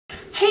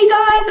Hey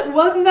guys,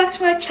 welcome back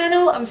to my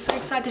channel. I'm so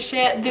excited to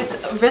share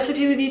this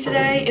recipe with you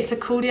today. It's a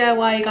cool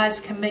DIY you guys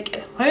can make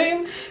at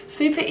home,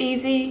 super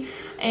easy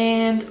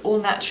and all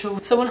natural.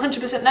 So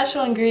 100%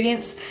 natural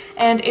ingredients,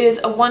 and it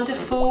is a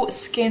wonderful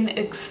skin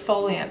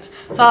exfoliant.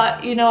 So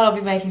you know what I'll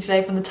be making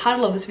today from the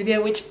title of this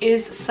video, which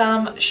is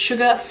some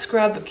sugar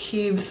scrub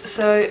cubes.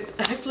 So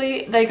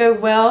hopefully they go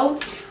well.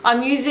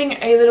 I'm using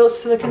a little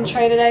silicone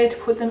tray today to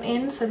put them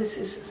in, so this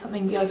is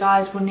something you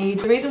guys will need.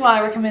 The reason why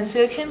I recommend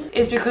silicone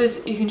is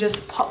because you can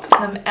just pop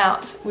them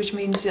out, which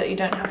means that you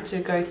don't have to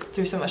go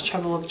through so much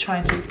trouble of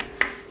trying to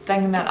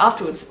bang them out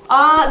afterwards.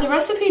 The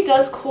recipe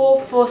does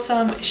call for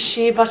some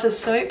shea butter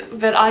soap,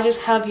 but I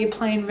just have your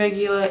plain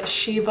regular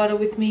shea butter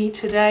with me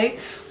today,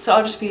 so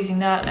I'll just be using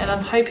that, and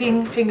I'm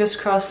hoping, fingers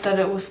crossed, that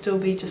it will still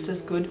be just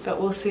as good,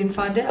 but we'll soon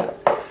find out.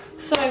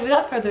 So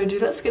without further ado,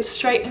 let's get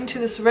straight into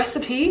this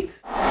recipe.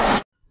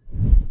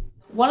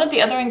 One of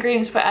the other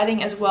ingredients we're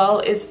adding as well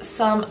is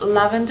some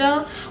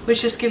lavender,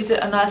 which just gives it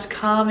a nice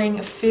calming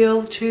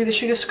feel to the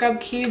sugar scrub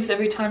cubes.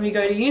 Every time you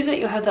go to use it,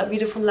 you'll have that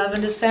beautiful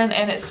lavender scent,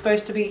 and it's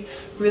supposed to be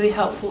really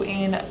helpful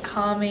in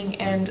calming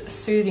and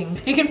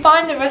soothing. You can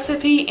find the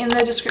recipe in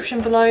the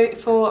description below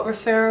for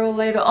referral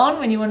later on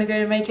when you want to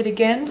go to make it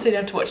again, so you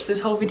don't have to watch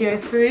this whole video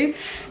through.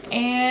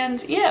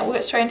 And yeah, we'll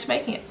get straight into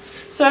making it.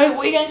 So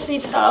what you're going to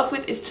need to start off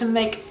with is to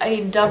make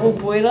a double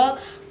boiler,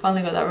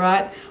 finally got that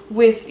right,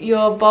 with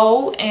your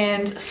bowl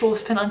and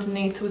saucepan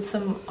underneath with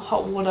some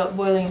hot water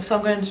boiling. So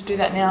I'm going to do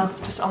that now,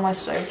 just on my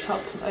stove top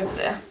over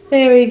there.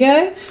 There we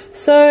go.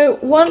 So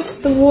once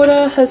the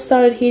water has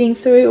started heating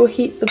through, or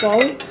heat the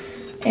bowl,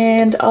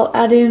 and I'll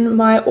add in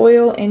my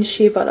oil and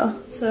shea butter.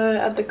 So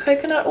add the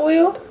coconut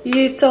oil. You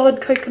use solid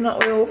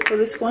coconut oil for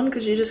this one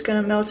because you're just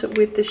going to melt it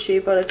with the shea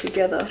butter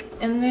together.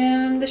 And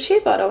then the shea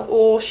butter,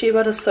 or shea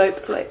butter soap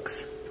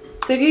flakes.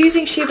 So if you're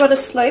using shea butter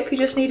soap, you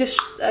just need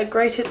to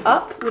grate it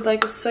up with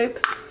like a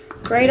soap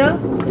grater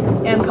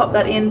and pop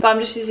that in. But I'm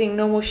just using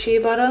normal shea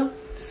butter,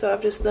 so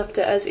I've just left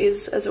it as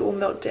is, as it will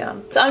melt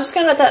down. So I'm just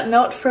going to let that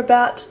melt for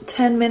about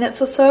 10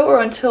 minutes or so, or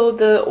until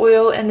the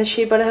oil and the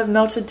shea butter have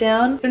melted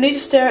down. You'll need to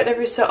stir it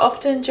every so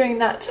often during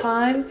that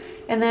time,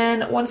 and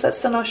then once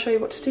that's done, I'll show you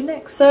what to do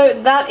next. So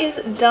that is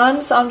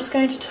done, so I'm just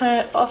going to turn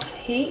it off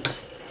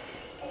heat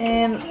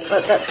and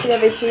let that sit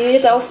over here.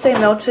 That will stay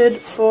melted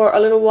for a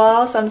little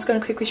while, so I'm just going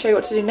to quickly show you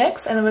what to do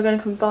next, and then we're going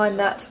to combine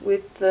that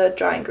with the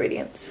dry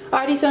ingredients.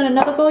 Alrighty, so in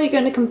another bowl you're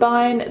going to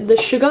combine the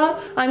sugar.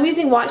 I'm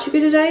using white sugar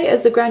today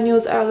as the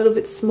granules are a little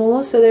bit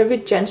smaller, so they're a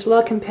bit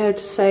gentler compared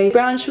to, say,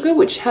 brown sugar,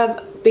 which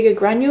have bigger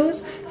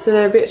granules, so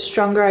they're a bit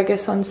stronger, I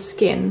guess, on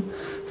skin.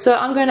 So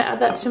I'm going to add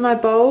that to my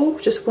bowl,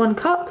 just 1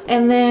 cup,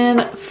 and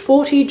then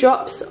 40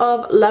 drops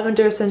of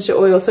lavender essential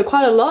oil. So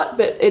quite a lot,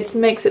 but it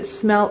makes it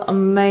smell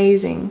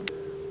amazing.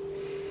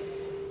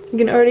 You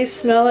can already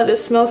smell it. It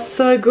smells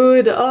so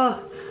good. Oh,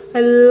 I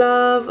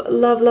love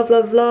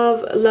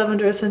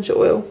lavender essential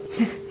oil.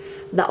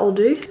 That'll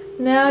do.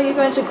 Now you're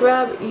going to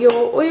grab your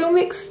oil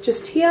mix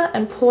just here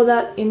and pour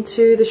that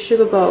into the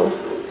sugar bowl.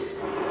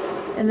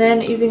 And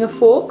then using a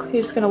fork,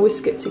 you're just going to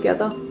whisk it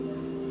together.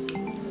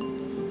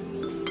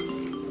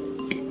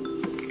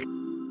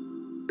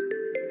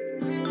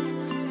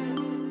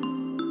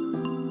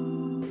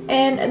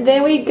 And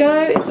there we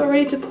go, it's all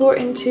ready to pour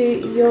into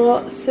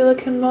your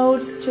silicone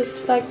molds,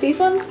 just like these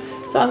ones.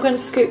 So I'm going to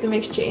scoop the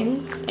mixture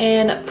in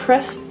and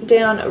press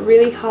down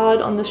really hard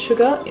on the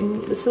sugar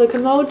in the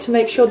silicone mold to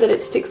make sure that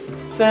it sticks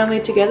firmly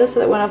together, so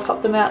that when I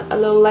pop them out a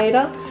little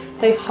later,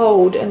 they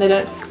hold and they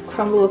don't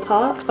crumble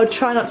apart. I'll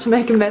try not to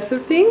make a mess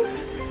of things,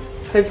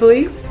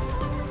 hopefully.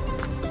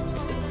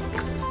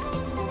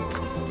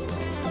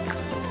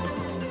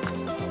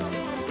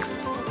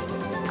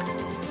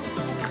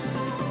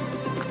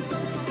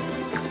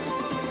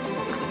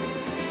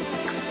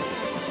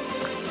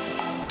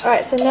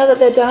 Alright, so now that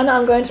they're done,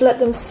 I'm going to let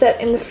them set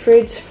in the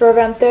fridge for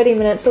around 30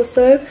 minutes or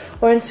so,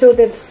 or until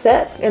they've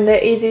set and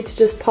they're easy to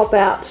just pop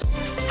out.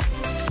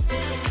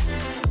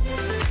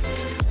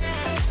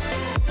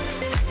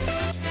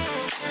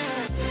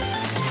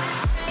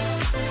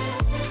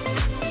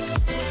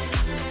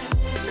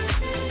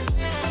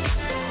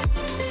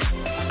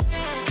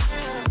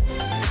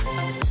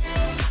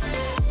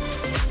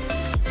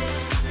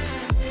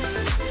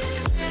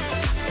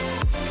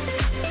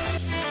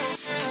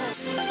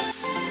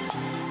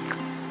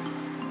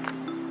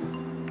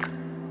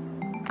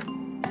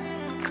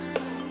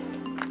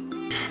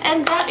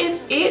 And that is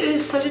it. It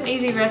is such an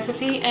easy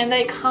recipe, and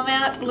they come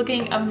out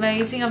looking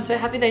amazing. I'm so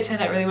happy they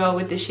turned out really well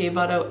with the shea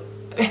butter,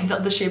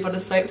 not the shea butter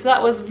soap. So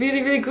that was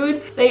really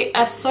good. They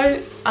are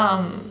so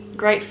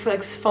great for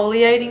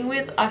exfoliating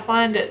with. I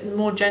find it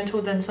more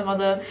gentle than some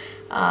other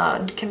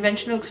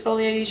conventional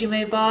exfoliators you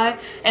may buy,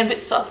 and a bit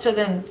softer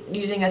than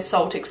using a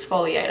salt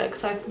exfoliator,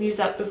 because I've used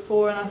that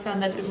before and I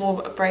found that's a bit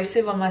more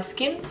abrasive on my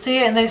skin. So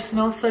yeah, and they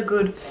smell so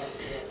good.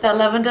 That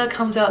lavender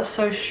comes out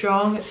so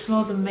strong, it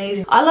smells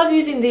amazing. I love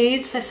using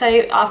these,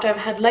 say after I've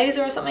had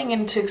laser or something,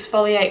 and to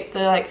exfoliate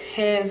the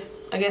hairs,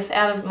 I guess,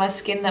 out of my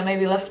skin that may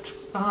be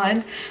left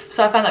behind.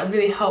 So I find that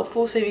really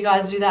helpful. So if you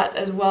guys do that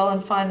as well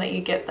and find that you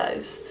get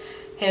those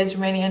hairs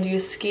remaining under your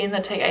skin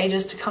that take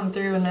ages to come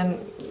through and then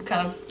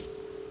kind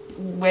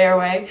of wear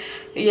away.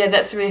 But yeah,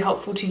 that's really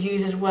helpful to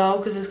use as well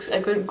because it's a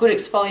good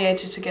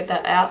exfoliator to get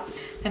that out,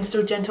 and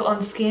still gentle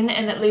on skin,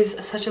 and it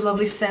leaves such a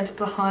lovely scent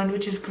behind,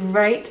 which is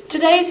great.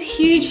 Today's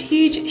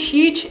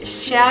huge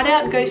shout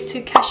out goes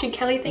to Cashew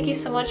Kelly. Thank you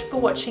so much for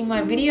watching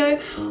my video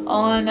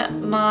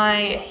on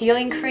my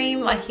healing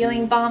cream, my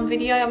healing balm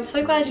video. I'm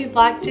so glad you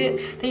liked it.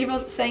 Thank you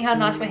for saying how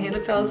nice my hair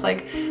looked. I was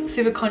like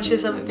super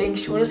conscious of it being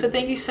shorter, so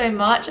thank you so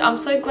much. I'm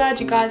so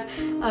glad you guys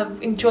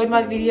enjoyed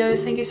my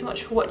videos. Thank you so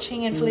much for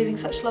watching and for leaving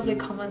such lovely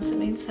comments. It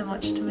means so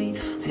much to me.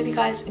 I hope you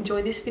guys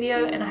enjoyed this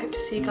video, and I hope to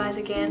see you guys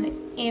again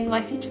in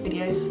my future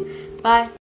videos. Bye!